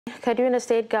Kaduna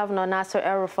State Governor Nasser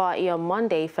El-Rufai on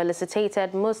Monday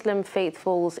felicitated Muslim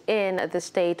faithfuls in the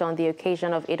state on the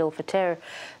occasion of Eid al-Fitr.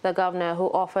 The governor, who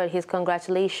offered his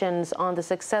congratulations on the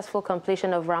successful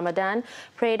completion of Ramadan,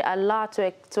 prayed Allah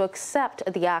to accept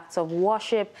the acts of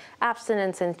worship,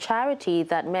 abstinence and charity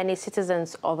that many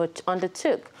citizens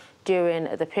undertook during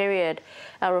the period.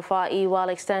 El-Rufai, while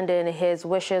extending his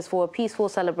wishes for a peaceful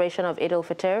celebration of Eid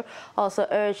al-Fitr, also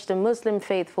urged the Muslim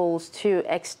faithfuls to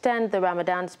extend the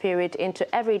Ramadan spirit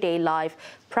into everyday life,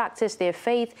 practice their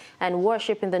faith and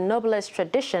worship in the noblest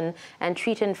tradition, and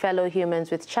treating fellow humans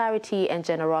with charity and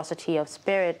generosity of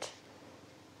spirit.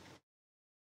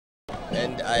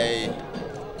 And I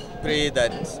pray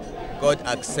that God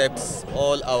accepts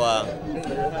all our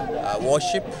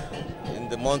worship in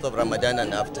the month of Ramadan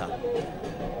and after.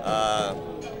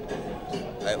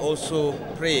 I also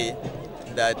pray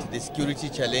that the security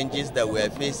challenges that we are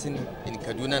facing in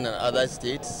Kaduna and other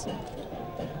states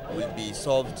will be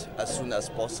solved as soon as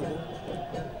possible.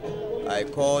 I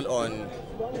call on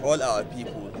all our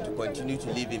people to continue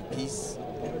to live in peace,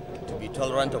 to be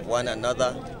tolerant of one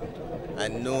another,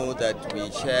 and know that we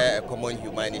share a common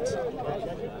humanity.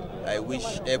 I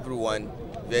wish everyone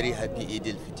very happy Eid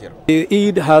al-Fitr.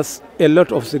 Eid has a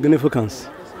lot of significance.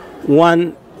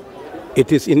 One,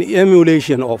 it is in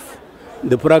emulation of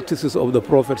the practices of the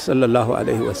Prophet sallallahu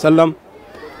alaihi wasallam.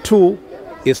 Two,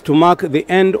 is to mark the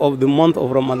end of the month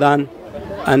of Ramadan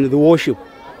and the worship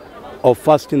of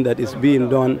fasting that is being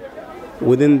done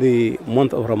within the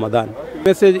month of Ramadan. The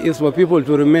message is for people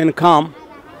to remain calm,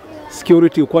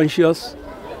 security conscious,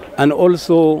 and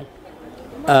also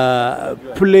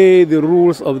play the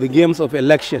rules of the games of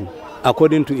election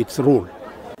according to its rule.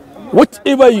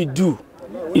 Whatever you do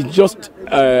is just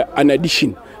an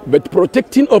addition, but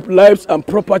protecting of lives and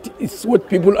property is what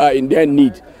people are in their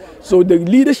need. So the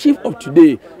leadership of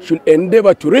today should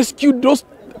endeavor to rescue those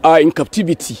who are in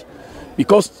captivity,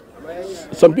 because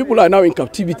some people are now in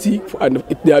captivity and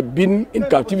they have been in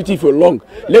captivity for long.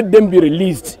 Let them be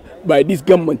released by this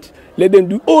government. Let them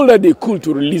do all that they could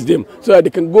to release them so that they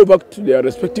can go back to their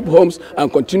respective homes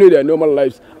and continue their normal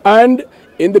lives. And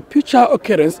in the future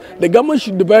occurrence, the government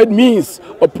should divide means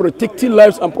of protecting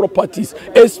lives and properties,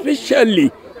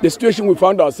 especially the situation we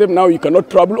found ourselves now. You cannot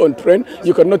travel on train,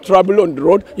 you cannot travel on the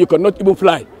road, you cannot even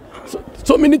fly.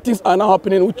 So many things are now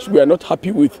happening which we are not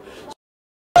happy with.